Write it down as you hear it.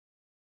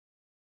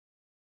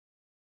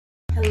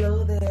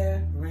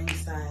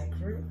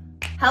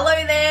Hello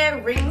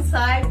there,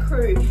 Ringside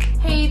Crew.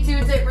 Hey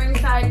dudes at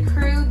Ringside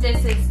Crew,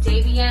 this is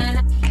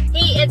Davian.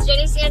 Hey, it's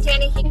Jenny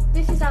Santana.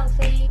 This is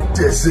Alfie.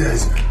 This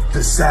is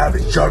the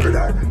Savage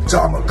Juggernaut,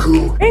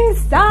 Tamaku.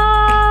 Ringside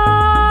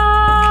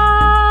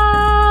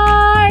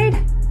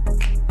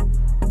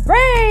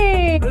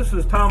Ring. This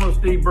is Thomas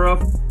D.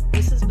 Bruff.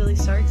 This is Billy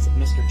Starks.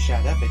 Mr.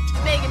 Chad Epic.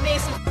 Megan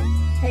Mason.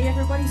 Hey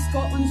everybody,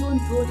 Scotland's own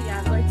Brody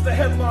Adler. The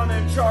headliner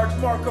in charge,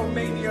 Marco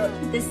Mania.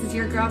 This is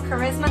your girl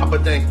Charisma. Papa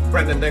Dink,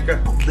 Brendan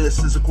Dinker. This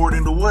is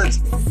According to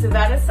Woods.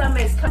 Savannah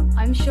Summers.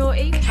 I'm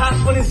Shorty.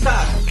 Tasman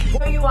inside.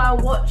 You are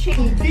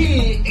watching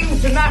The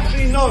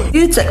internationally known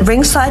Dudes at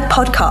Ringside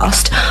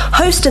podcast,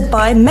 hosted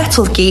by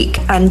Metal Geek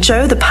and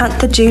Joe the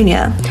Panther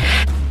Jr.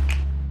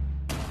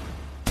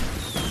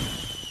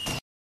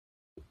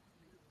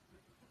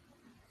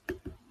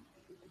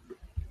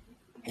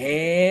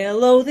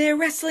 Hello there,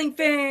 wrestling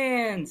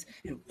fans,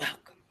 and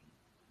welcome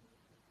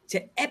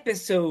to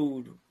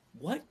episode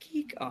what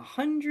geek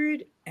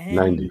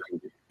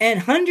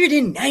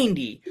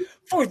 190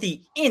 for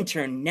the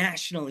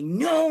internationally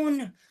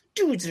known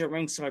Dudes at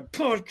Ringside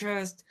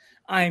podcast.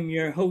 I'm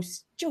your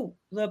host, Joe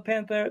the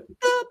Panther,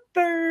 the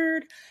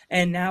Bird,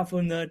 and now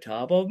from the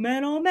top of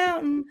Metal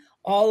Mountain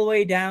all the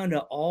way down to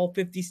all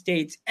 50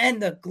 states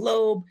and the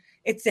globe,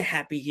 it's the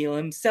happy heel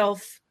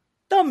himself,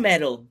 the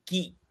Metal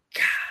Geek.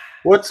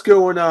 What's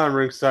going on,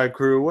 Ringside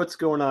Crew? What's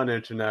going on,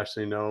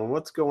 internationally known?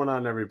 What's going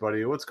on,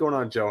 everybody? What's going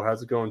on, Joe?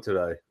 How's it going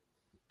today?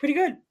 Pretty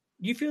good.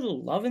 Do you feel the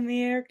love in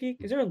the air, Geek?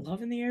 Is there a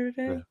love in the air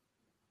today?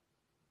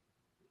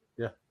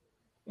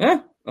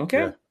 Yeah.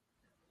 Okay.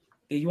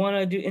 Yeah. You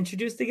want to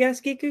introduce the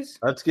guest, Geekus?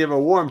 Let's give a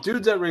warm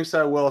Dudes at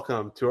Ringside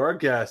welcome to our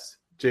guest,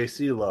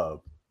 JC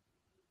Love.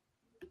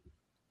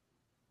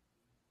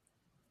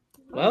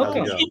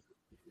 Welcome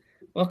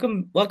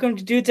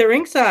to Dudes at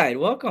Ringside.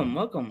 Welcome.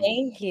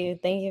 Thank you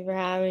for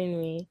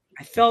having me.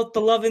 I felt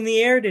the love in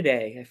the air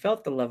today.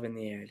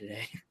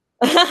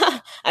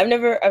 I've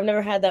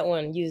never had that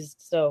one used,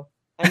 so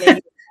I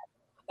mean,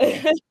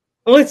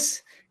 Well,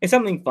 it's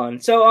something fun.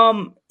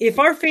 So, if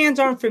our fans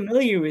aren't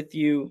familiar with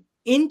you,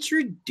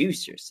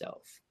 introduce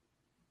yourself.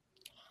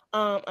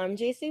 I'm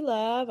JC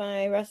Love.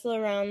 I wrestle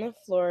around the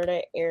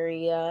Florida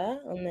area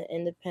on the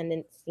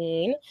independent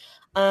scene.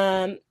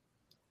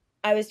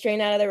 I was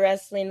trained out of the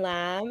wrestling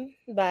lab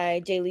by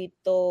Jay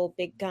Lethal,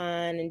 Big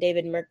Con, and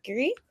David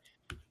Mercury.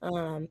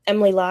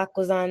 Emily Locke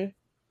was on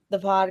the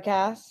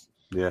podcast.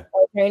 Yeah.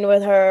 I trained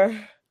with her.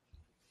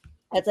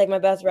 That's like my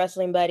best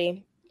wrestling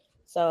buddy.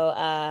 So,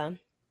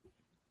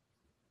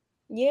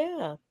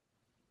 yeah.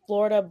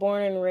 Florida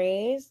born and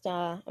raised.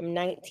 I'm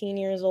 19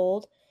 years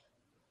old.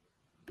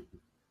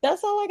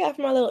 That's all I got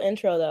for my little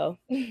intro, though.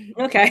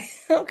 Okay.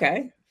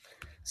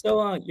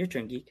 So, your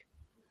turn, Geek.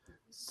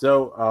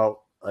 So,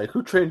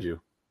 who trained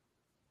you?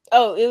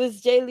 Oh, it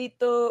was Jay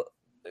Lethal,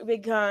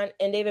 Big Con,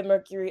 and David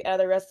Mercury out of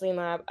the wrestling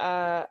lab.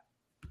 I've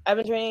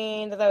been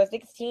training since I was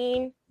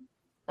 16.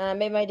 I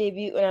made my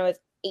debut when I was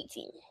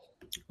 18.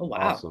 Oh, wow.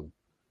 Awesome.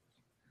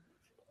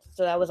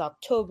 So that was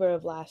October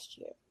of last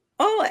year.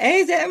 Oh, hey,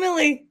 it's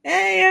Emily.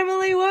 Hey,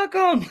 Emily,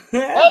 welcome.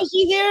 Oh,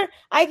 she's here?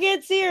 I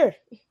can't see her.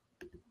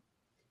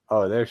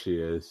 Oh, there she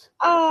is.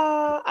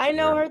 I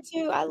know her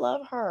too. I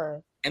love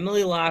her.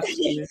 Emily Locke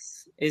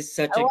is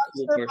such a cool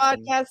her person.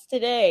 podcast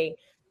today.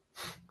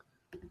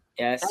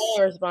 Yes. I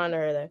didn't respond to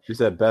her there. She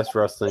said best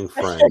wrestling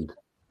friend.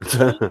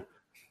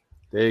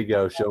 There you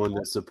go, showing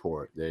the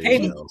support. There you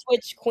She's go. the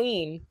Twitch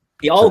queen.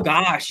 Oh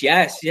gosh,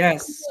 yes.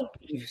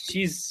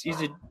 She's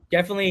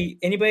definitely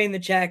anybody in the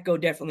chat. Go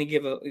definitely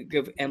give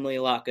Emily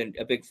Locke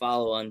a big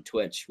follow on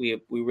Twitch. We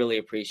really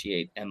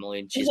appreciate Emily,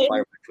 and she's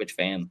part of our Twitch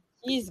fam.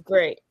 She's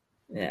great.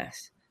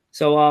 Yes.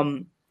 So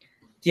do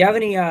you have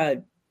any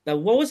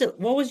what was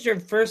your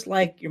first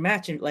your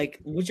match what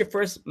was your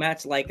first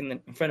match like in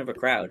front of a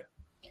crowd?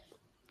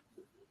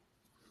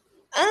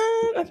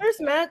 My first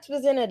match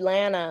was in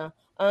Atlanta.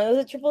 It was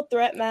a triple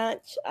threat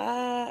match.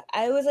 I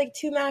was like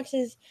two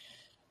matches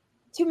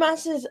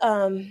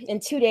in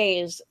 2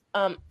 days.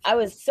 I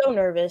was so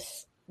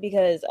nervous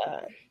because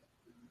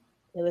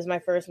it was my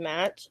first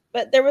match,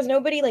 but there was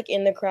nobody like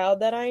in the crowd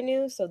that I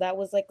knew, so that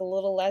was like a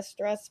little less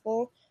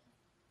stressful.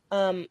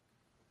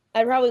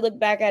 I'd probably look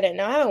back at it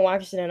now. I haven't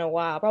watched it in a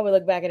while. I'll probably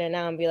look back at it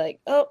now and be like,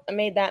 oh, I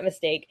made that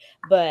mistake.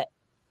 But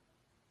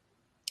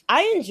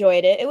I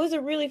enjoyed it. It was a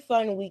really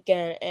fun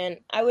weekend, and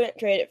I wouldn't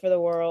trade it for the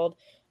world.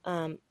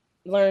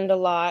 Learned a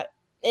lot.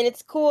 And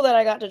it's cool that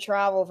I got to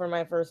travel for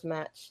my first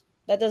match.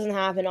 That doesn't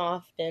happen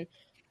often.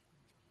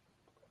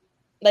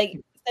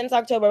 Like, since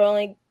October, I've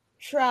only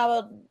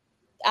traveled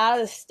out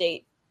of the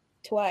state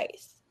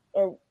twice.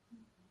 Or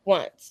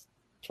once.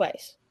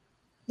 Twice.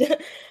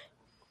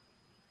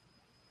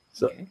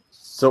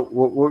 So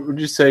what would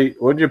you say?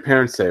 What did your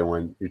parents say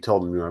when you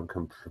told them you were going to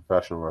become a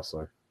professional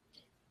wrestler?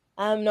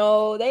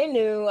 No, they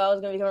knew I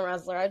was going to become a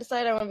wrestler. I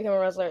decided I want to become a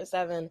wrestler at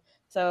 7.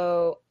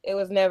 So it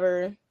was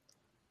never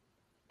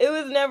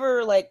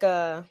like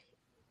a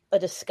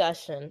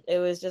discussion. It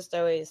was just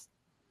always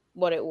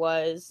what it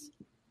was.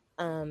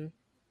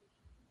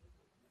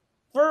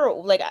 for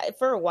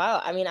a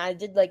while. I mean, I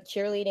did like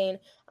cheerleading.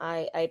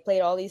 I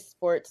played all these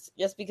sports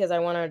just because I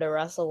wanted to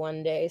wrestle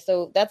one day.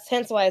 So that's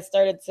hence why I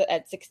started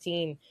at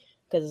 16,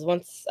 because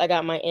once I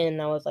got my in,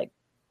 I was like,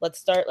 let's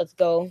start, let's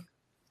go,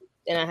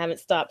 and I haven't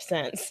stopped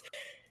since.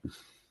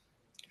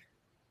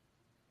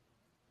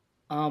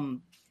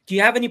 Do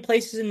you have any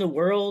places in the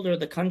world or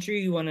the country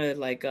you want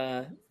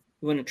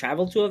to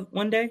travel to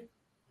one day?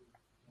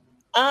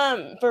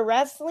 For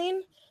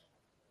wrestling,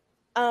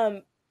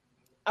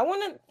 I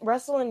want to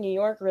wrestle in New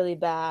York really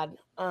bad.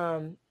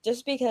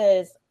 Just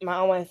because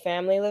all my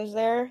family lives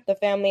there. The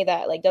family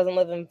that like doesn't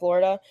live in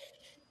Florida,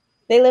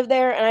 they live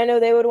there, and I know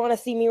they would want to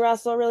see me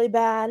wrestle really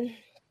bad.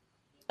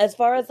 As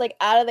far as like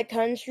out of the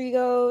country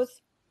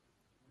goes,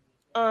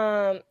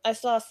 I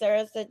saw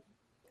Sarah said,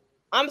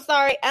 I'm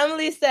sorry,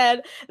 Emily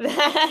said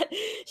that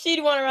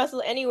she'd want to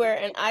wrestle anywhere,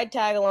 and I'd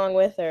tag along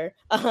with her.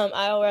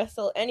 I'll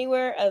wrestle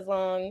anywhere as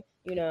long,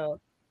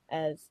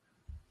 as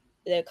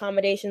the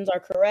accommodations are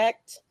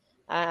correct.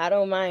 I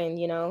don't mind,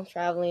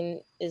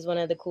 traveling is one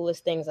of the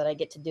coolest things that I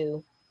get to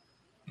do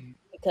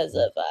because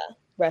of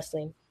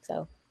wrestling.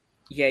 So,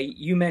 yeah,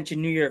 you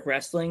mentioned New York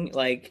wrestling.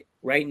 Like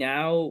right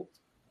now,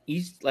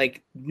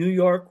 New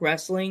York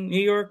wrestling,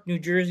 New York, New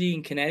Jersey,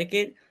 and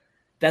Connecticut.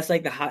 That's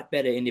like the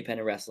hotbed of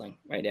independent wrestling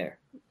right there.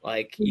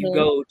 Like you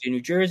go to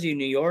New Jersey,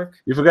 New York.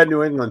 You forgot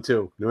New England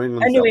too. New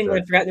England.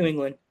 Forgot New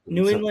England.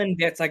 New England,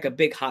 that's like a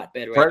big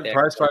hotbed right there.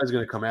 Prize Fight is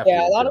going to come after.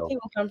 Yeah, a lot of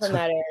people come from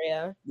that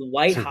area. The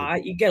White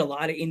Hot, you get a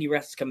lot of indie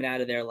wrestlers coming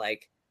out of there.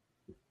 Like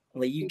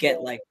you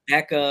get like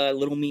Becca,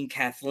 Little Mean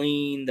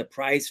Kathleen, the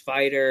Prize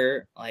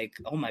Fighter. Like,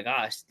 oh my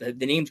gosh, the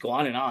names go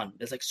on and on.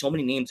 There's like so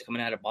many names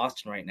coming out of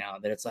Boston right now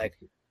that it's like,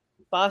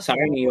 Boston.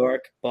 Sorry, New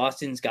York.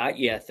 Boston's got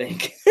you, I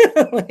think.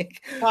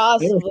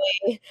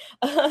 Possibly.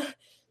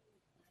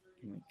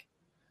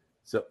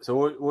 So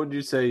what would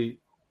you say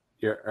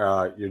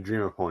your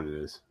dream opponent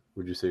is?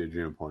 Would you say your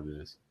dream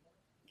opponent is?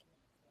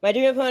 My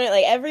dream opponent,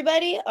 like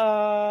everybody?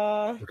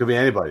 It could be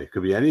anybody. It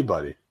could be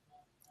anybody.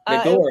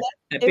 The door.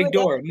 That big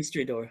door.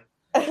 Mystery door.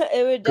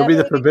 It could be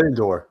the forbidden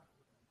door.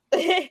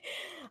 It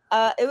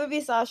would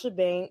be Sasha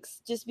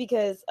Banks, just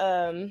because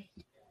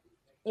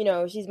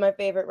she's my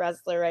favorite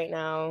wrestler right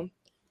now.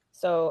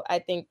 So I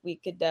think we'd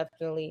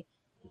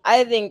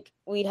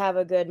have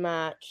a good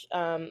match.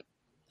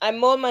 I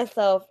mold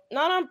myself,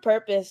 not on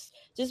purpose,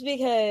 just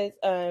because,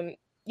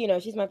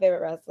 she's my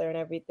favorite wrestler and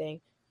everything.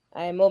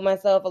 I mold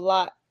myself a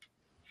lot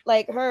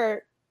like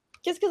her,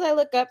 just because I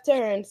look up to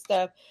her and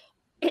stuff.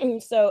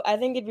 So I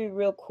think it'd be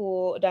real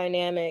cool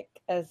dynamic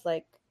as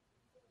like,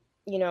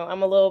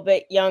 I'm a little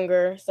bit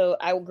younger, so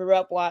I grew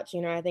up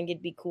watching her. I think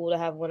it'd be cool to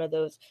have one of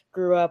those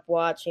grew up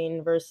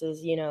watching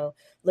versus,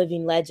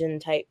 living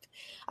legend type.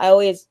 I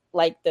always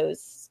like those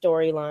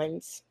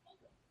storylines.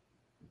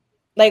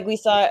 Like we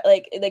saw,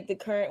 like the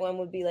current one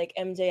would be like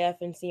MJF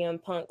and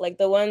CM Punk, like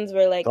the ones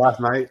where like last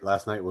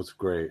night was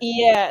great.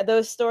 Yeah,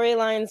 those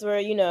storylines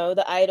where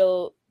the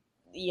idol,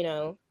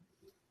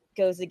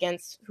 goes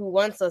against who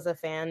once was a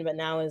fan but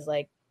now is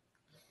like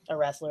a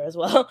wrestler as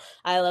well.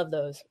 I love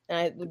those,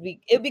 and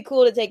it'd be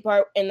cool to take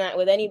part in that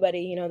with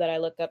anybody that I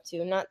look up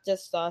to, not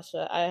just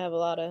Sasha. I have a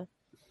lot of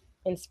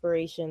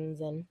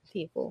inspirations and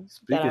people.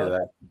 Speaking of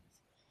that,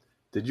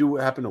 did you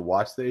happen to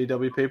watch the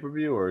AEW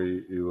pay-per-view, or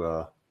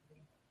you?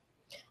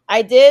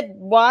 I did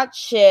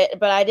watch it,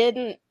 but I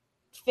didn't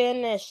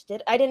finish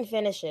it. I didn't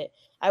finish it.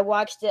 I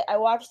watched it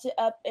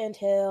up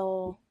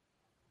until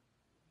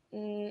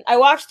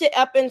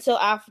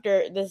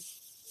after the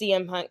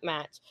CM Punk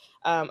match.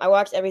 I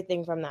watched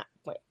everything from that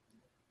point.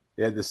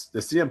 Yeah, the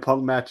CM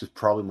Punk match is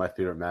probably my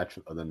favorite match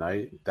of the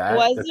night.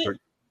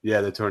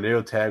 The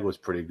tornado tag was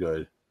pretty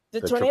good.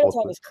 The tornado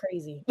tag was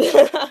crazy.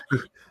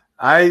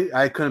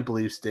 I couldn't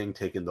believe Sting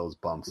taking those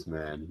bumps,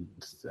 man.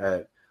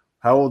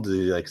 How old is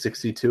he? Like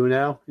 62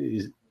 now?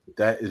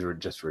 That is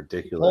just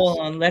ridiculous. Hold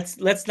on, let's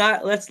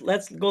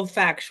go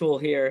factual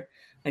here.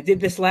 I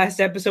did this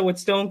last episode with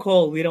Stone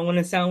Cold. We don't want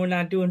to sound we're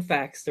not doing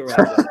facts the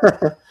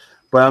right.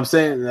 But I'm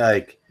saying,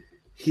 like,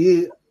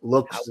 he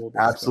looks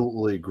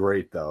absolutely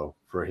great though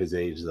for his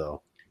age,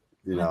 though.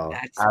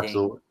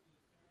 Absolutely.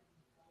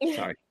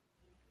 Sorry.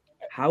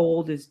 How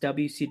old is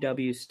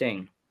WCW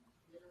Sting?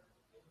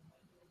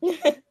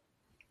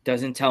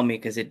 Doesn't tell me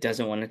because it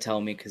doesn't want to tell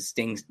me because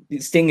Sting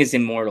is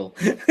immortal.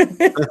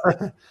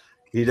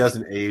 He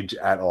doesn't age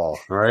at all,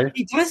 right?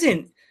 He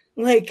doesn't.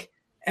 Like,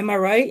 am I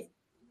right?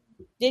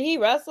 Did he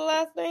wrestle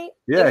last night?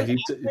 Yeah, he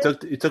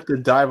took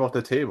the dive off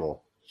the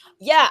table.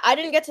 Yeah, I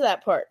didn't get to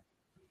that part.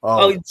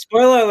 Oh,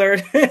 spoiler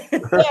alert. Yeah,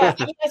 I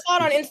saw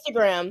it on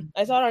Instagram.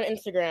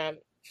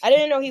 I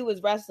didn't know he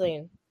was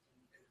wrestling.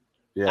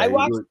 Yeah, I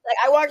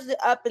watched it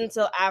up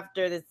until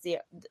the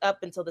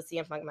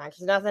CM Punk match.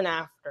 There's nothing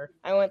after.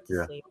 I went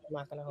to sleep. I'm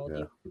not gonna hold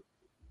you.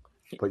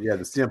 But yeah,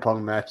 the CM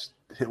Punk match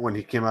when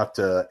he came out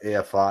to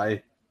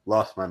AFI,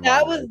 lost my mind.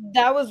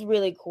 That was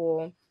really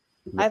cool.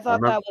 I thought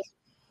that was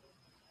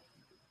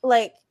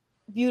like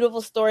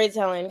beautiful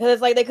storytelling because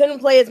it's like they couldn't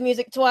play his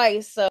music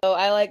twice, so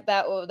I like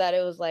that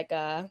it was like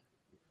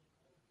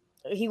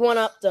he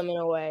one-upped them in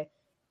a way.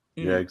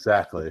 Yeah,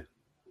 exactly.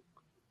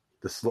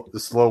 The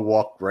slow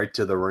walk right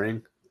to the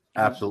ring,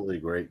 absolutely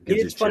great.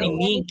 Gives It's you funny. chills.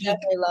 Me and Geek,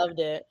 Definitely loved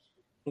it.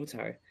 oh,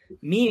 sorry.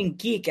 Me and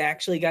Geek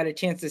actually got a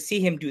chance to see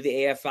him do the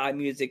AFI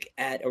music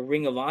at a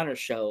Ring of Honor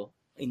show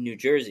in New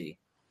Jersey.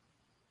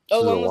 This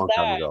Oh, is a when was long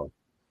time that? ago.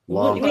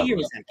 What year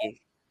was that,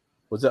 Geek?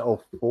 Was that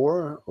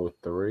 04,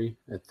 03?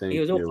 I think It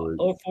was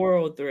 04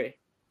 or 03. It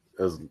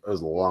was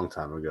a long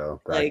time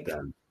ago back Like,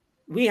 then.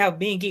 Me and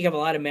Geek have a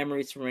lot of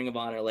memories from Ring of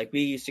Honor. Like,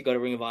 we used to go to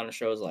Ring of Honor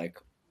shows like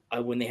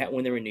when they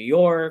were in New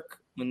York,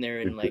 when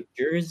they're in like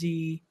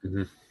Jersey.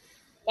 Mm-hmm.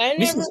 I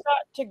never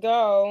got to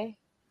go.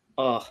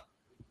 Oh,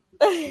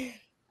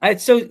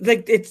 it's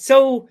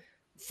so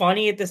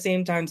funny at the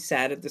same time,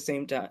 sad at the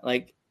same time.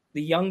 Like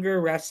the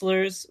younger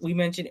wrestlers, we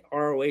mentioned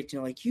ROH,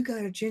 and like, you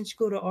got a chance to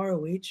go to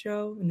ROH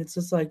show, and it's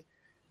just like,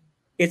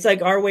 it's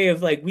like our way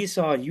of like, we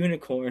saw a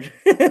unicorn.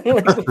 like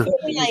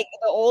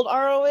the old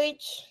ROH.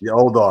 The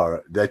old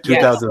R, that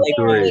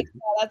 2003. Yeah,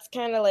 that's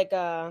kind of like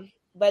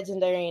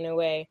legendary in a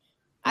way.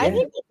 I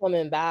think they're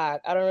coming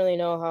back. I don't really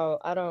know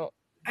how.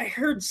 I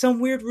heard some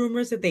weird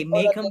rumors that they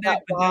may come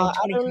back, but now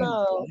I don't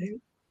know.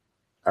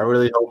 I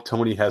really hope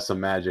Tony has some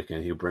magic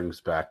and he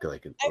brings back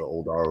like the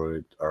old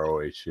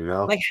ROH, you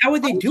know? Like, how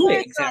would they do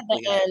it exactly?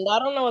 At the end. I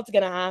don't know what's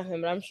gonna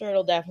happen, but I'm sure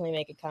it'll definitely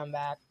make a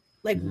comeback.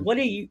 Like, what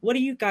do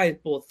you guys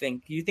both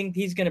think? Do you think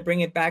he's gonna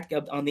bring it back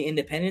up on the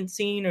independent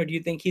scene, or do you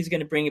think he's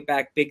gonna bring it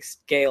back big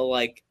scale,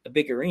 like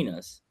big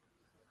arenas?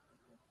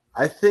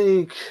 I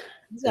think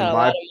he's got a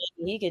lot of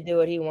money. He could do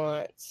what he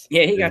wants.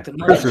 Yeah, he got the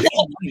money.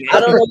 I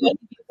don't know what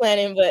he's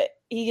planning, but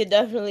he could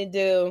definitely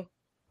do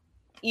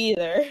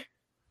either.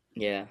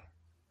 Yeah.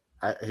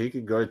 He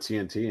could go to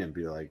TNT and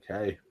be like,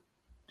 "Hey,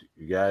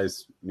 you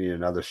guys need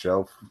another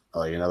show,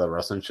 like another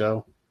wrestling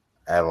show?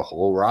 I have a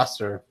whole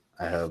roster.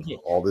 I have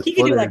all this." He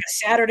can do like a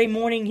Saturday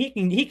morning. He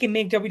can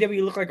make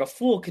WWE look like a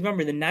fool. Because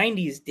remember, the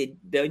 '90s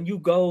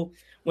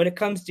when it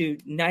comes to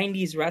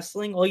 '90s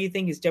wrestling, all you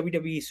think is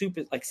WWE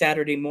super, like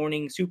Saturday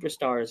morning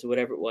superstars or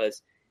whatever it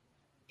was.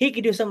 He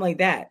could do something like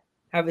that.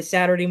 Have a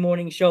Saturday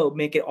morning show,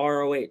 make it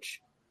ROH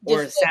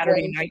or a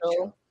Saturday night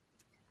show.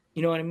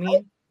 You know what I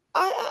mean?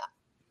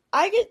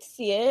 I could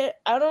see it.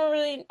 I don't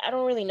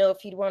really know if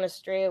he'd want to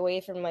stray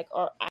away from like,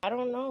 I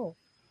don't know.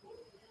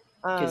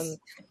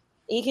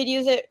 He could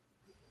use it.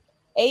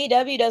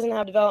 AEW doesn't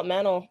have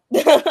developmental.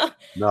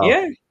 No.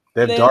 Yeah.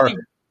 They have Dark.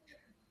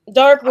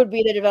 Dark would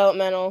be the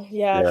developmental.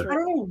 Yeah. I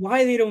don't know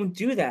why they don't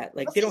do that.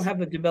 Like, they don't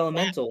have a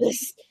developmental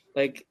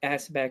like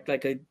aspect,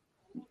 like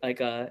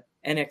a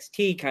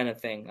NXT kind of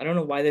thing. I don't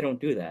know why they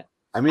don't do that.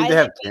 I mean, they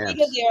have camps.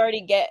 Because they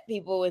already get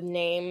people with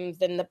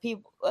names, and the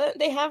people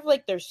they have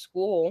like their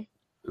school,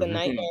 the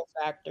Nightmare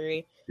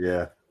Factory.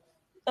 Yeah.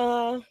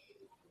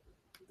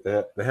 They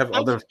have I'm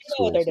other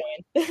schools. What they're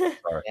doing.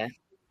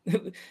 Yeah.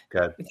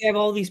 God. They have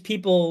all these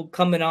people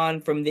coming on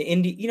from the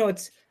indie. You know,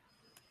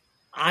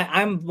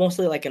 I'm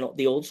mostly like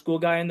the old school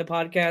guy in the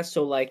podcast.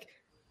 So like,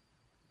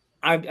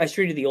 I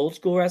treated the old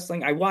school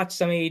wrestling. I watch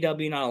some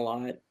AEW, not a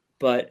lot,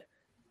 but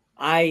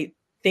I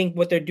think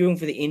what they're doing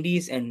for the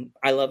indies, and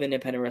I love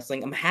independent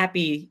wrestling. I'm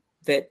happy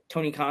that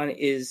Tony Khan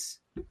is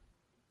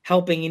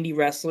helping indie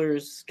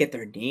wrestlers get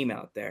their name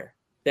out there.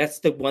 That's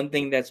the one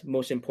thing that's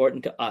most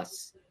important to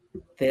us,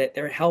 that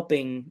they're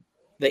helping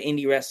the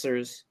indie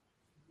wrestlers.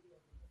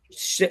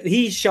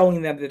 He's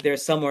showing them that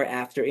there's somewhere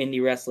after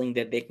indie wrestling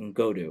that they can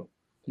go to,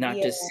 not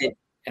just sit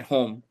at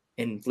home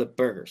and flip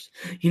burgers.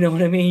 You know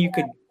what I mean? You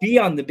could be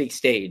on the big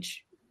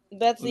stage.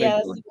 That's the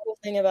cool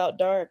thing about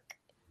Dark.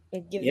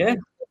 It gives you a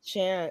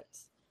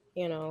chance,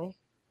 you know.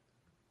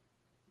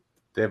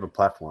 They have a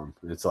platform.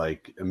 It's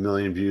like 1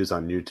 million views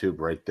on YouTube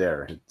right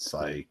there. It's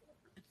like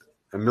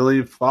 1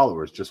 million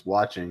followers just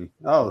watching.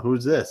 Oh,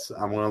 who's this?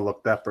 I'm going to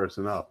look that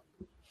person up.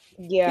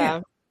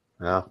 Yeah.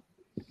 Yeah.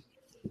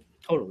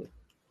 Totally.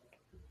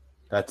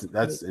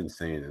 That's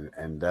insane,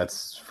 and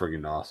that's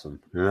freaking awesome.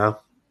 You know?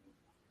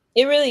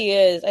 It really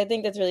is. I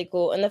think that's really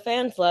cool, and the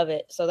fans love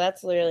it, so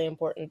that's really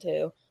important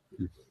too.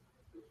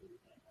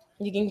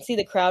 You can see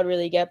the crowd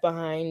really get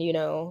behind, you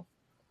know,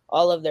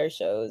 all of their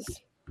shows,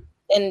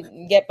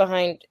 and get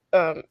behind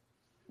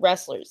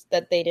wrestlers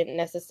that they didn't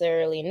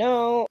necessarily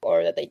know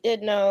or that they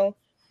did know.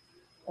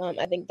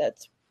 I think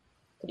that's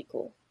pretty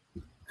cool.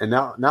 And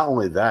now, not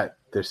only that,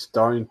 they're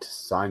starting to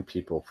sign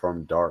people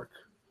from Dark.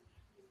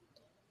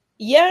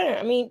 Yeah,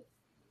 I mean,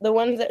 the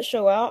ones that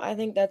show out, I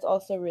think that's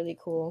also really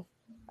cool.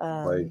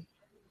 It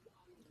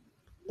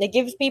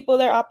gives people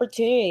their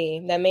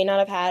opportunity that may not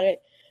have had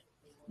it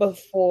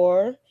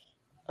before.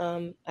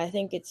 I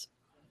think it's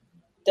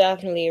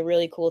definitely a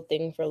really cool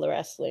thing for the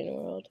wrestling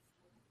world.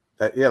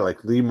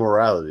 Like Lee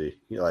Morality,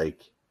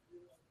 like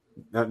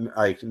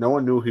no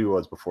one knew who he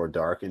was before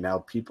Dark, and now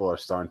people are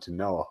starting to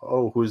know.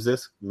 Oh, who's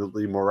this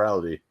Lee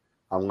Morality?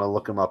 I'm gonna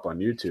look him up on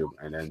YouTube,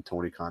 and then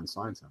Tony Khan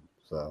signs him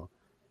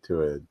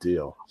to a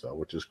deal.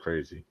 Which is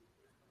crazy.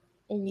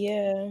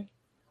 Yeah.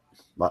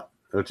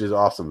 Which is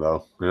awesome,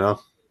 though. You know.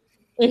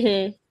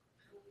 Mm-hmm.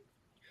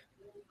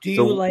 Do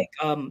you like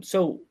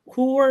so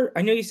who are,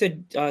 I know you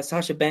said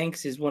Sasha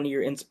Banks is one of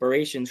your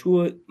inspirations.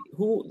 Who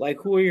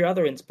are your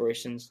other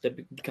inspirations to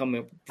become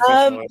a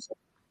professional wrestler?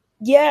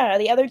 Yeah,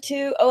 the other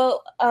two.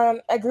 Oh, well,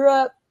 I grew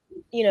up,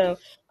 you know,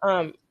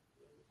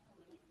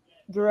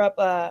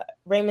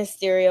 Rey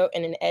Mysterio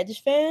and an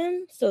Edge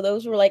fan, so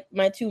those were like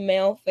my two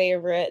male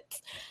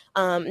favorites.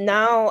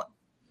 Now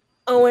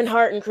Owen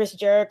Hart and Chris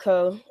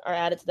Jericho are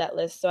added to that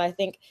list, so I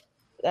think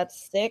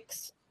that's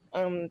 6.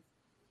 I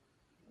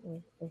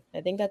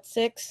think that's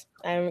 6.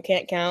 I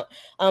can't count.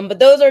 But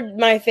those are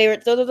my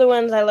favorites. Those are the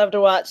ones I love to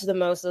watch the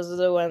most. Those are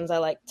the ones I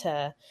like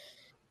to,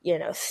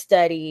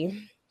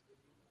 study.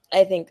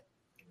 I think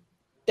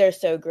they're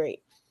so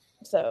great.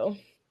 So,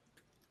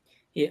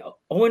 yeah,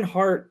 Owen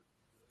Hart,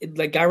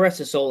 like, God rest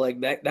his soul,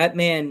 like that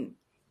man,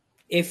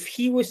 if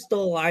he was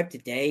still alive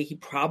today, he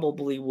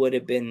probably would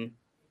have been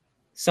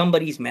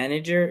somebody's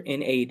manager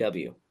in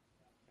AEW.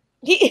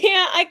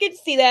 Yeah, I could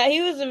see that.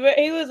 He was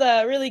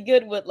really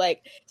good with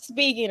like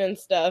speaking and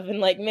stuff, and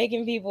like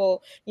making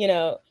people,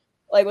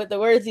 like with the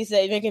words he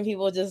said, making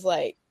people just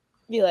like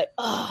be like,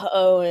 "Oh,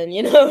 Owen,"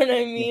 you know what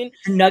I mean?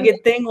 The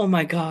nugget thing. Oh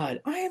my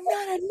God, I am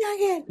not a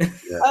nugget.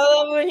 Yeah. I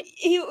love when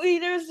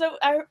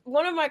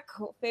one of my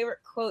favorite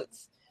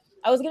quotes.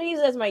 I was gonna use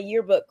it as my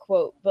yearbook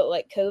quote, but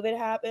like COVID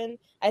happened.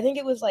 I think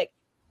it was like,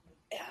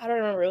 I don't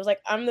remember. It was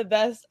like, "I'm the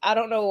best. I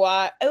don't know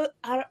why.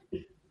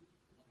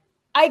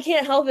 I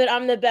can't help it.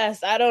 I'm the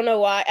best. I don't know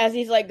why." As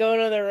he's like going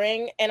to the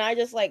ring, and I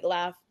just like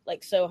laughed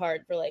like so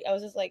hard for like, I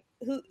was just like,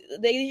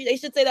 they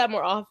should say that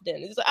more often.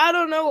 It's like, I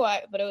don't know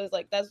why, but it was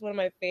like, that's one of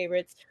my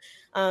favorites.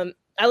 I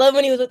love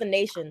when he was with the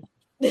Nation.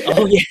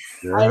 Oh yeah.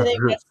 I think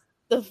that's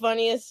the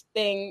funniest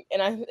thing,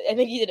 and I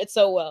think he did it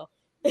so well.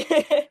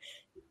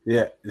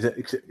 Yeah,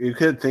 you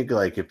could think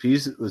like if he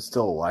was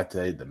still alive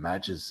today, the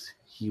matches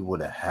he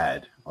would have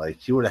had, like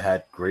he would have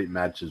had great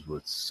matches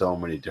with so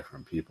many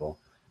different people.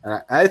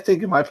 And I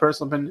think, in my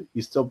personal opinion,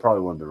 he still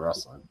probably wouldn't be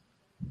wrestling.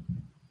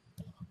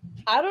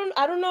 I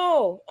don't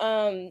know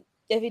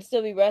if he'd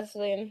still be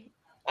wrestling.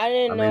 I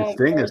didn't know.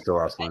 Sting is still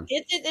wrestling.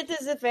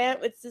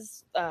 It's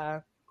his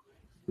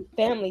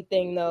family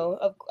thing,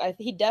 though.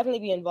 He'd definitely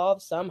be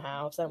involved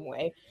somehow, some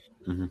way.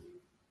 Mm-hmm.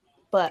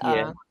 But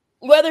Yeah.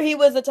 Whether he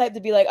was the type to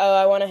be like, "Oh,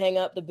 I want to hang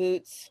up the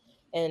boots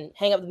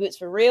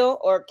for real,"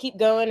 or keep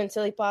going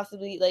until he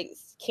possibly like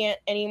can't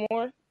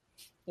anymore,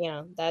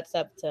 that's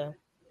up to.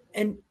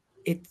 And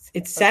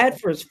it's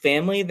sad for his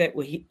family that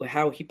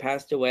how he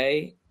passed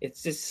away. It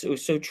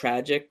was so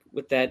tragic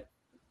with that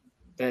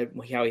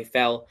how he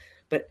fell.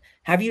 But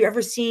have you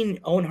ever seen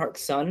Owen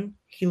Hart's son?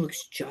 He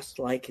looks just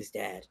like his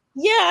dad.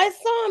 Yeah, I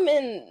saw him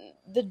in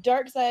The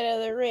Dark Side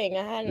of the Ring.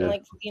 I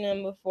hadn't seen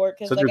him before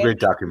because Such a great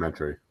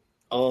documentary.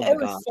 Oh my it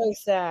was God. so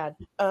sad.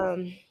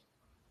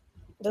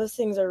 Those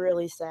things are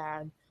really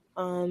sad.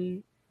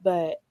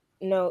 But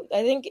no,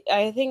 I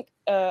think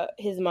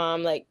his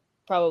mom like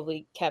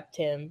probably kept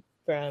him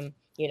from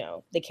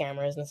the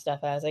cameras and stuff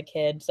as a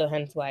kid, so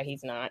hence why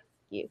he's not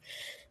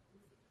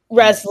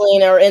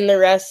wrestling or in the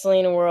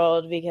wrestling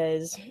world,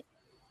 because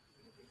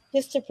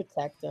just to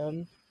protect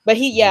him. But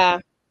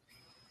and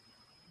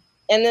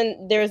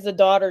then there's the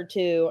daughter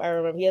too. I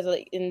remember he has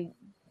like in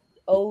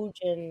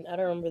Ogen. I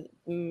don't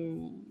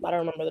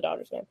remember the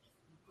daughter's name.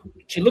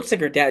 She looks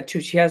like her dad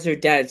too. She has her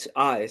dad's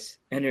eyes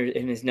and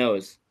his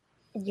nose.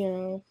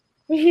 Yeah.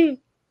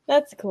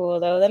 That's cool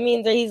though. That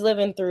means that he's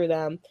living through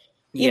them.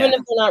 Yeah. Even if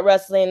they're not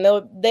wrestling,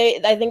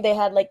 I think they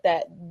had like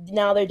that.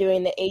 Now they're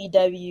doing the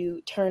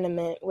AEW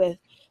tournament with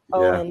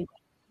Owen,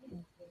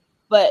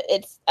 but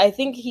I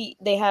think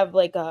they have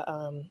like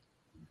a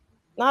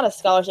not a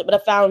scholarship, but a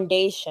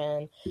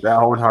foundation. That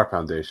Owen Hart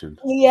Foundation.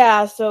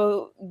 Yeah,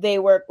 so they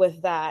work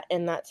with that,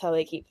 and that's how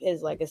they keep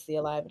his legacy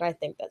alive. And I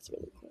think that's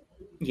really cool.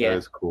 Yeah, that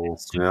is cool.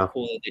 It's super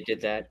cool that they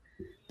did that.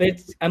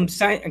 But I'm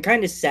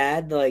kind of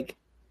sad. Like,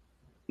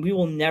 we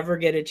will never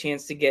get a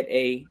chance to get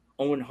a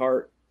Owen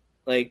Hart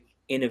like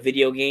in a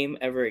video game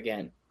ever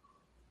again.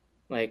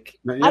 Like,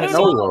 I don't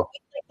know. Like,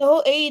 the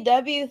whole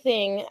AEW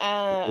thing.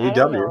 I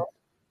don't know.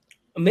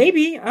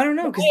 Maybe, I don't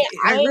know, because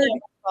I never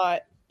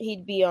thought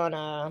he'd be on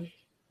a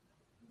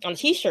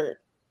t-shirt.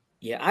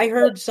 Yeah, I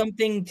heard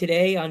something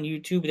today on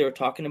YouTube. They were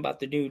talking about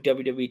the new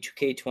WWE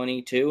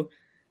 2K22.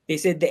 They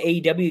said the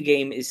AEW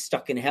game is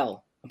stuck in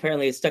hell.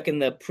 Apparently, it's stuck in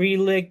the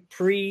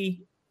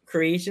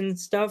pre-creation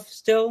stuff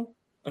still.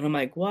 And I'm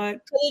like, what?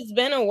 It's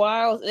been a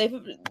while.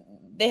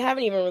 They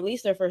haven't even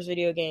released their first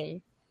video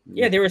game.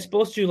 Yeah, they were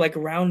supposed to like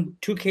around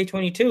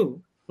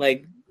 2K22.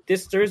 Like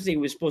this Thursday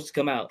was supposed to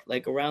come out.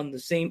 Like around the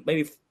same,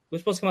 maybe it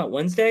was supposed to come out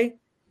Wednesday.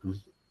 Mm-hmm.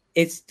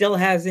 It still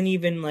hasn't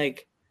even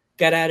like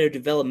got out of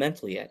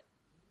developmental yet.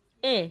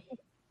 Mm.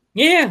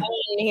 Yeah, I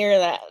didn't hear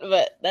that,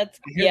 but that's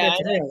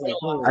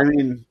I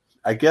mean,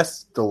 I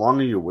guess the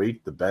longer you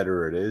wait, the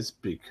better it is,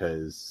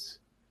 because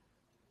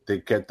they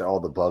get all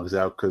the bugs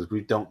out. Because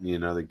we don't need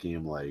another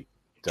game like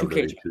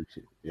 2K.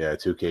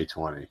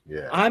 2K20.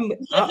 Yeah, I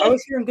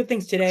was hearing good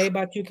things today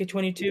about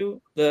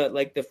 2K22.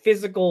 The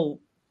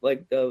physical, I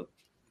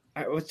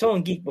was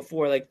telling Geek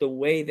before, like the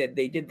way that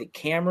they did the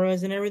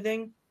cameras and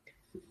everything,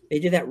 they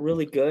did that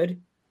really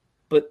good.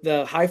 But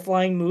the high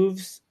flying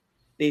moves,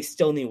 they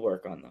still need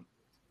work on them.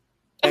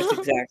 That's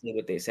exactly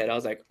what they said. I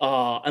was like,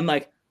 oh, I'm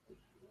like,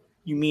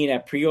 You mean I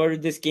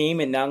pre-ordered this game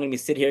and now I'm gonna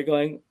sit here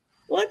going,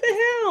 what the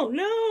hell?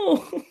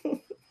 No.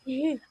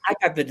 I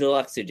got the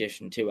deluxe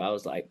edition too. I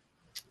was like,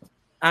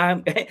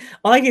 all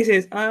I can say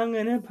is I'm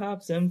gonna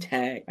pop some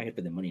tag. I gotta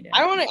put the money down.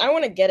 I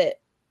want to get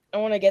it. I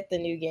want to get the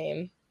new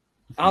game.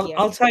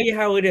 I'll tell you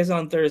how it is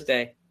on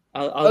Thursday.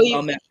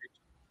 I'll message.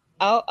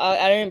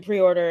 I didn't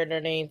pre-order it or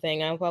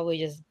anything. I'll probably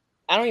just.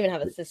 I don't even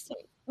have a system,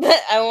 but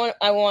I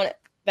want it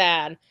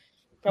bad.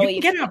 Probably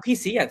you can get it on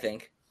PC. I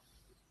think.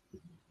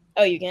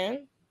 Oh, you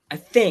can. I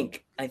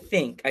think.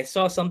 I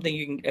saw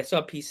something. I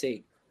saw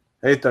PC.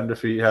 Hey,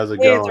 Thunderfeet, how's it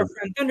Hey, going? it's our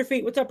friend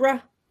Thunderfeet. What's up, bro?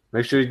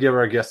 Make sure you give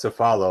our guests a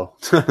follow.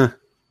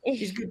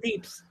 She's good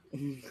peeps.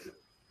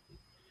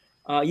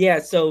 Yeah,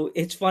 so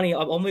it's funny.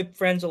 All my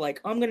friends are like,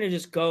 I'm gonna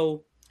just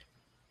go.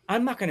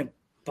 I'm not gonna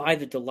buy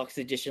the deluxe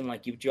edition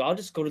like you do. I'll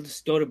just go to the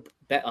store to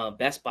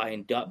Best Buy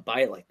and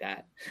buy it like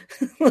that.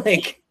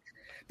 Like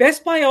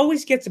Best Buy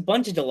always gets a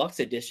bunch of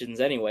deluxe editions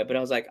anyway. But I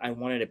was like, I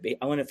want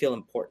to feel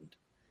important.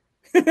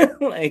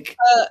 like,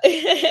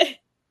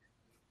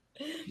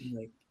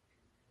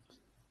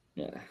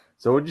 yeah.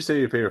 So, what'd you say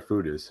your favorite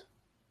food is?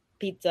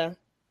 Pizza.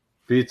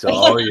 Pizza.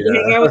 Oh We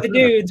hang yeah. out with the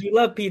dudes. We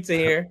love pizza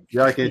here.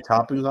 You like any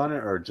toppings on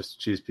it or just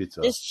cheese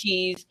pizza? Just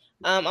cheese.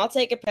 I'll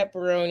take a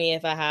pepperoni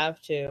if I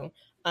have to.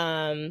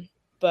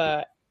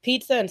 But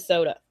pizza and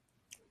soda.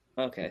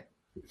 Okay.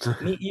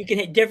 You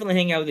can definitely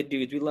hang out with the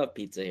dudes. We love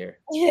pizza here.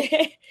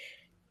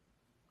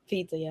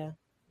 Pizza, yeah.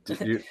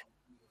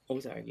 Oh,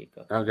 sorry,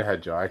 Geeko. Oh, go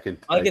ahead, Joe. I can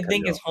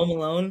think is Home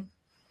Alone,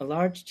 a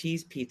large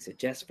cheese pizza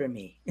just for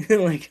me.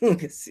 Like,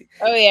 let's see.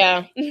 Oh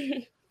yeah. Yeah.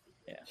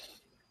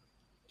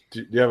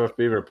 Do you have a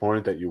favorite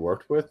opponent that you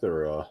worked with,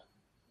 or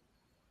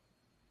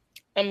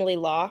Emily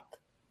Locke?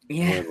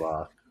 Yeah.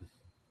 Locke?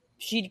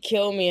 She'd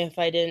kill me if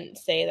I didn't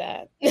say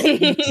that.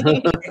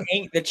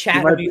 The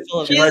chat would be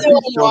full of. She's the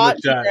one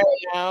watching right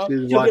now.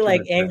 She'll be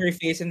like angry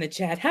face in the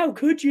chat. How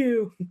could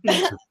you?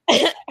 Her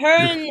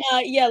and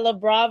La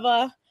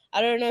Brava.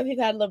 I don't know if you've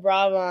had La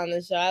Brava on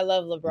the show. I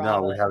love La Brava.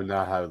 No, we have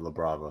not had La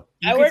Brava.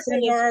 I worked her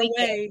send her our this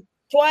way. weekend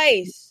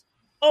twice.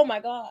 Oh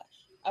my gosh,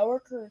 I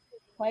worked her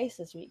twice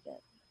this weekend.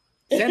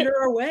 Send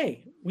her our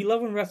way. We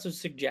love when wrestlers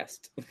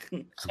suggest.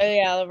 Oh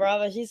yeah, La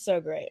Brava, she's so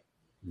great.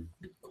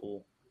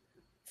 Cool.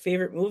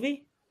 Favorite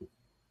movie?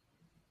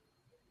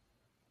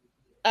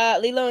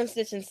 Lilo and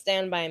Stitch and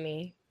Stand By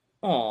Me.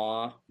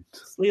 Aw.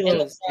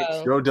 Lilo and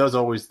Stitch. Joe does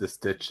always the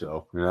Stitch,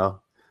 though. You know.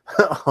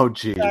 Oh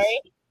jeez. Sorry.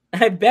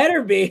 I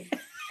better be.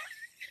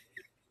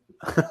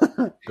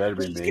 Better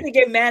be She's me. gonna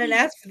get mad and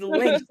ask for the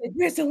link. She's like,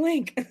 where's the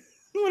link? I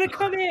want to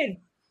come in.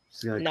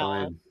 She's gonna come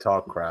in and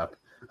talk crap.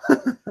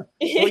 Well,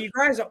 you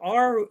guys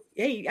are.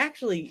 Hey,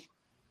 actually,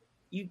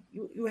 you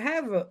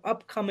have an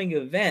upcoming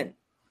event.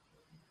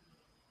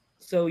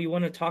 So you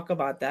want to talk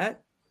about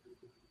that?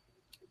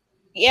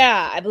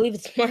 Yeah, I believe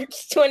it's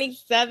March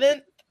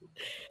 27th.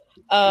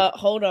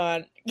 Hold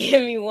on.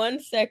 Give me 1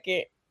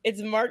 second.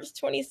 It's March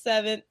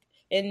 27th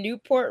in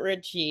Newport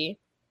Richey.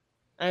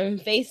 I'm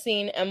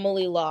facing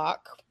Emily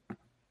Locke.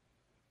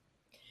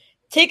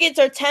 Tickets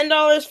are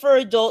 $10 for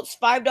adults,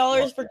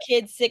 $5 for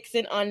kids 6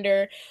 and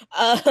under.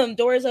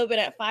 Doors open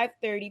at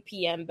 5:30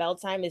 p.m. Bell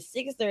time is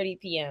 6:30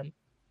 p.m.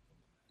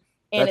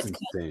 And That's it's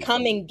insane.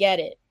 come and get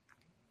it.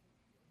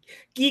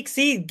 Geek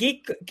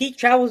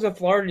travels to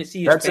Florida to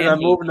see his That's it. I'm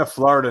family. moving to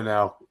Florida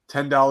now.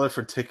 $10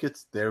 for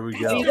tickets. There we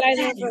go. You guys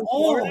are from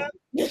Florida?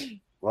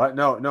 What?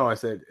 No. I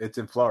said it's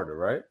in Florida,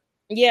 right?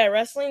 Yeah,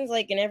 wrestling's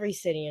like in every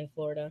city in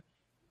Florida.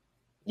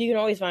 You can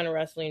always find a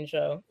wrestling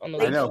show on the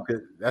I know. website.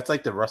 'Cause that's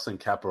like the wrestling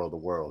capital of the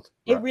world.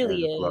 It right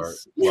really there in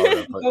is.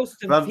 Florida. He goes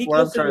to, But he what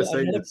I'm goes trying to to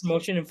say another is,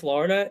 promotion in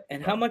Florida.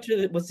 And how much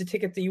was the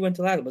ticket that you went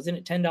to last? Wasn't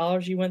it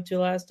 $10 you went to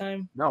last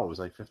time? no, it was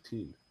like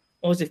 15.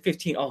 Or was it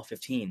 15? Oh,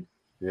 15.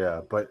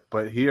 Yeah, but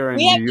here in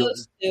We have New York,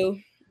 those too.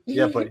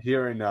 yeah, but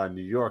here in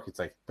New York, it's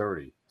like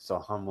 30.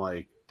 So I'm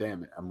like,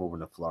 damn it, I'm moving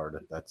to Florida.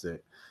 That's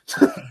it.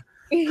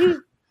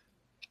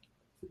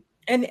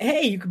 And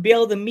hey, you could be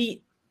able to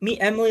meet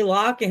Emily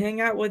Locke and hang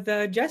out with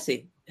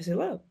Jesse.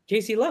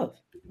 JC Love.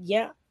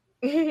 Yeah.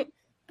 And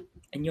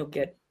you'll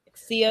get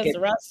See us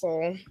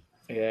wrestle.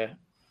 Yeah.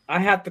 I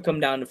have to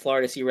come down to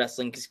Florida to see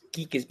wrestling because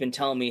Geek has been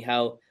telling me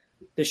how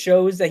the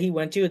shows that he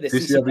went to, the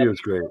CCW is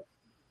great.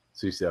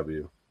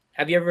 CCW.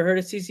 Have you ever heard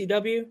of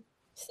CCW?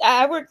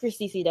 I work for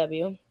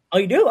CCW. Oh,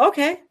 you do?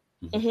 Okay.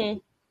 Mm-hmm.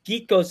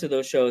 Geek goes to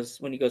those shows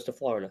when he goes to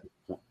Florida.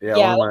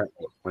 Yeah.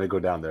 When I go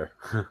down there.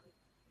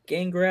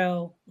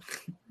 Gangrel.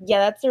 Yeah,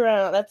 that's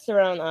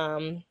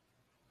around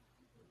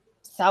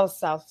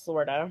South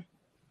Florida.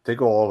 They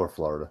go all over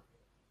Florida.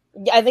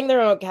 Yeah, I think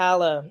they're in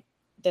Ocala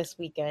this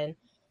weekend.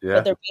 Yeah.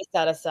 But they're based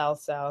out of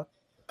South.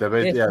 They're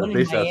based out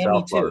of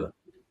South Florida.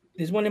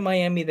 There's one in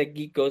Miami that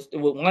Geek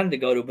wanted to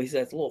go to, but he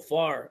said it's a little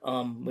far.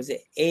 Was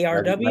it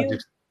ARW?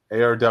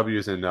 ARW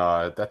is in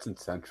that's in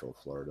Central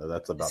Florida.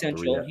 That's about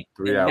Central.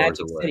 three hours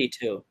Magic away. City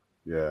too.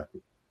 Yeah.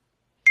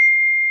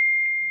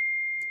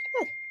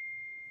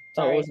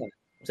 Oh, what was that?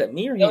 Was that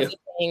me or That you? was a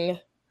thing.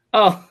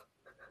 Oh,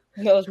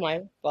 that was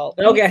my fault.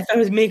 Okay, I thought it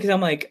was me because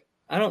I'm like,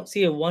 I don't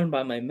see a one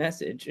by my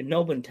message, and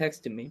no one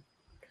texted me.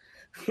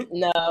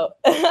 No.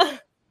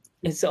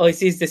 And so all he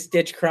sees the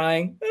Stitch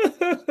crying.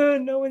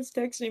 No one's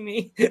texting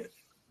me.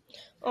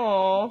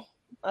 Aw.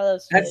 I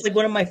love Stitch. That's like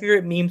one of my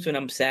favorite memes when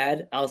I'm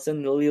sad. I'll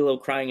send the Lilo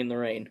crying in the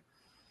rain.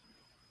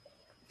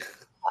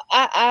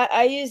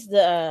 I use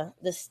the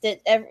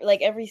Stitch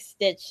every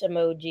Stitch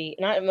emoji,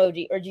 not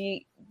emoji or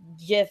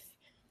GIF.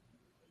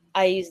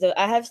 I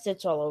have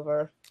Stitch all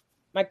over.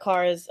 My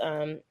car is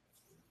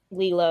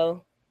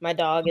Lilo. My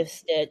dog is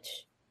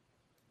Stitch.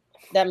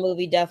 That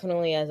movie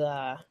definitely has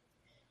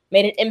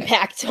made an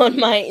impact on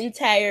my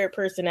entire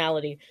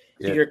personality.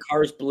 Yeah. Your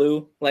car's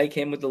blue, like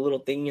him with the little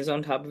thingies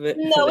on top of it.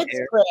 No, it's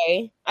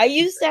gray. I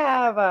used to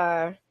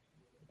have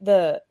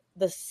the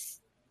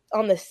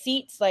on the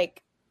seats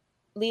like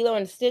Lilo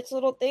and Stitch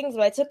little things,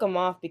 but I took them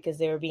off because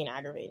they were being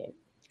aggravating.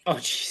 Oh,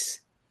 jeez.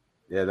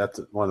 Yeah, that's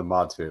one of the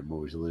mod's favorite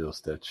movies, Lilo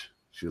Stitch.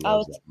 She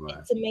loves that movie.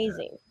 It's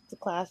amazing. Yeah. It's a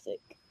classic.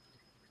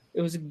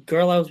 It was a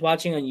girl I was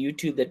watching on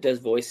YouTube that does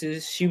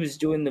voices. She was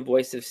doing the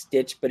voice of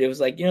Stitch, but it was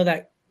like, you know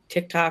that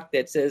TikTok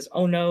that says,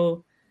 "Oh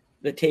no,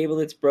 the table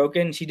that's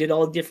broken." She did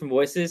all different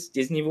voices,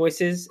 Disney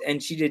voices,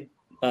 and she did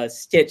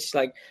Stitch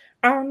like,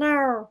 "Oh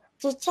no,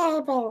 the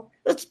table,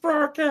 it's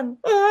broken."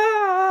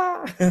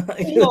 Ah!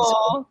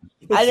 Aww,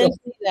 I didn't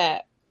see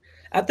that.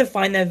 I have to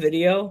find that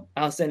video.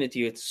 I'll send it to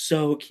you. It's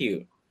so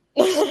cute.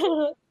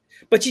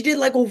 But she did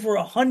like over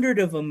 100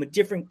 of them with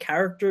different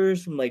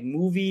characters from like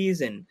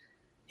movies and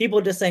people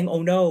just saying,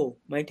 "Oh no,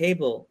 my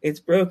table, it's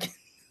broken."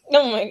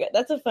 Oh my god,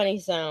 that's a funny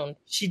sound.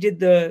 She did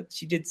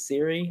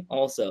Siri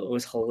also. It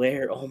was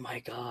hilarious. Oh my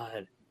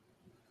god.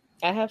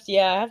 I have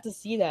to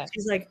see that.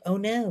 She's like, "Oh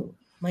no,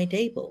 my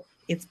table,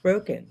 it's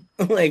broken."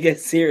 Like a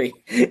Siri.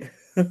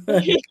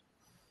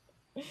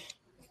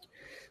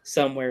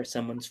 Somewhere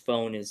someone's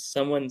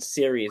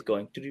Siri is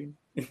going to do.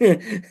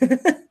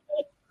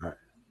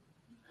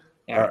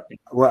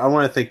 Well, I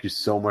want to thank you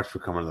so much for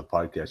coming on the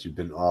podcast. You've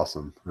been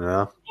awesome.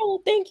 Yeah.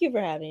 Oh, thank you for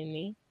having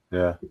me.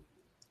 Yeah.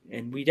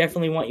 And we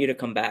definitely want you to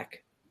come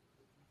back.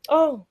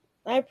 Oh,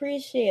 I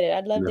appreciate it.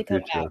 I'd love to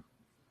come back.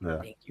 Yeah.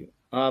 Thank you.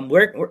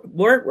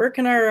 Where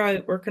can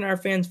our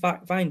fans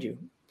find you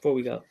before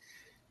we go?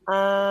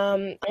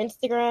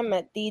 Instagram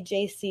at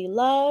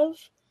TheJCLove.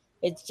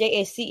 It's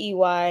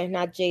JACEY,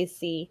 not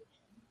JC.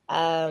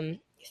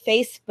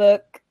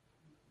 Facebook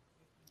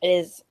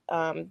is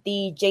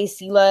the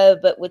JC Love,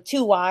 but with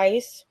 2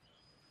 Y's.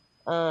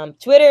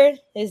 Twitter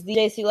is the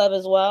JC Love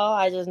as well.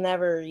 I just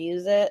never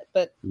use it,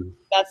 but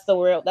that's the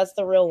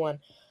real one.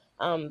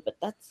 But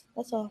that's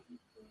all.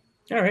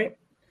 All right.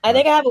 I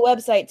think I have a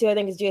website too. I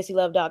think it's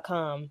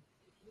jclove.com.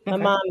 My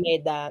mom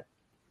made that.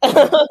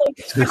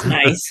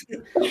 Nice.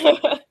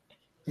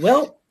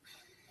 Well,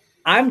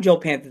 I'm Joe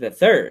Panther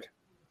III.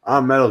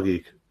 I'm Metal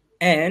Geek.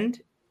 And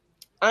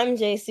I'm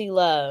JC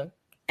Love.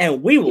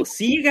 And we will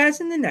see you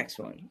guys in the next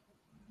one.